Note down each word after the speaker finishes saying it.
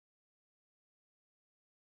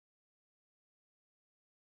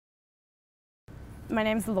My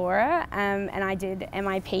name's Laura, and I did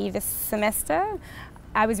MIP this semester.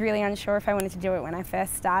 I was really unsure if I wanted to do it when I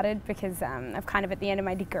first started because I'm kind of at the end of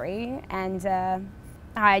my degree, and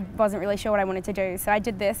I wasn't really sure what I wanted to do. So I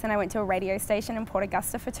did this, and I went to a radio station in Port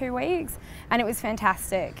Augusta for 2 weeks, and it was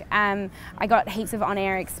fantastic. I got heaps of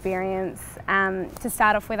on-air experience. To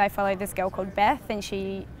start off with, I followed this girl called Beth, and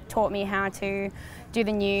she taught me how to do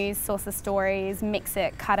the news, source the stories, mix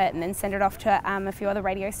it, cut it, and then send it off to a few other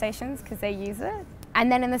radio stations because they use it. And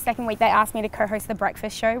then in the second week, they asked me to co-host the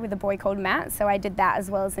breakfast show with a boy called Matt, so I did that as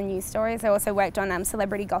well as the news stories. I also worked on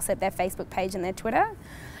Celebrity Gossip, their Facebook page and their Twitter.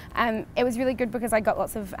 It was really good because I got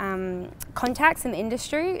lots of contacts in the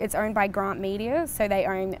industry. It's owned by Grant Media, so they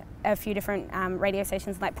own a few different radio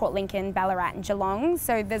stations like Port Lincoln, Ballarat and Geelong.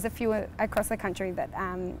 So there's a few across the country that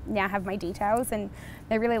now have my details, and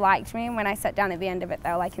they really liked me. And when I sat down at the end of it, they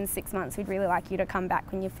were like, in 6 months, we'd really like you to come back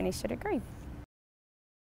when you've finished your degree.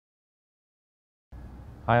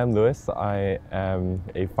 Hi, I'm Lewis. I am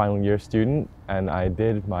a final year student, and I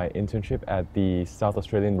did my internship at the South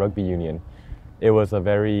Australian Rugby Union. It was a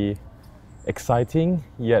very exciting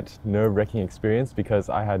yet nerve-wracking experience because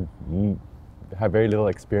I had very little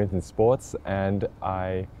experience in sports, and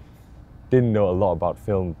I didn't know a lot about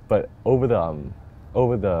film. But over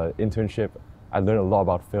the internship, I learned a lot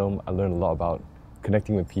about film. I learned a lot about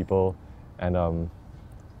connecting with people, and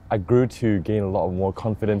I grew to gain a lot more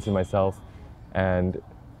confidence in myself, and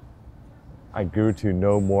I grew to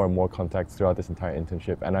know more and more contacts throughout this entire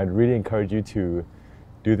internship. And I'd really encourage you to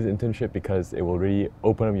do this internship because it will really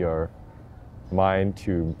open up your mind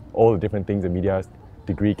to all the different things a media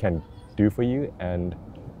degree can do for you, and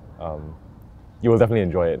you will definitely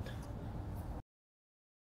enjoy it.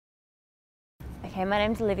 Okay, my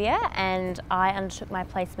name's Olivia, and I undertook my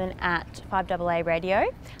placement at 5AA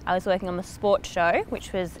Radio. I was working on the sports show,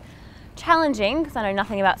 which was challenging because I know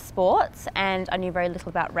nothing about sports and I knew very little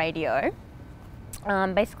about radio.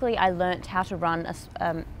 Basically, I learnt how to run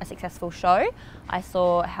a successful show. I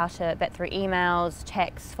saw how to vet through emails,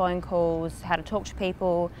 texts, phone calls, how to talk to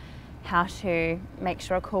people, how to make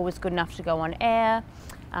sure a call was good enough to go on air.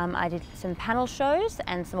 I did some panel shows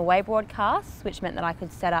and some away broadcasts, which meant that I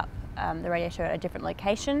could set up the radio show at a different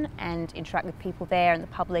location and interact with people there and the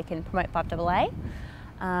public and promote 5AA.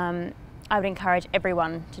 I would encourage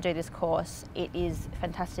everyone to do this course. It is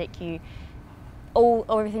fantastic.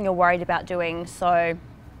 Everything you're worried about doing, so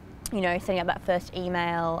setting up that first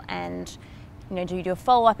email, and do you do a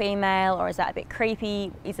follow-up email, or is that a bit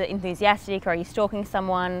creepy? Is it enthusiastic, or are you stalking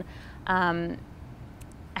someone? And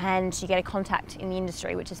you get a contact in the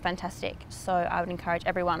industry, which is fantastic. So I would encourage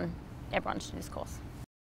everyone to do this course.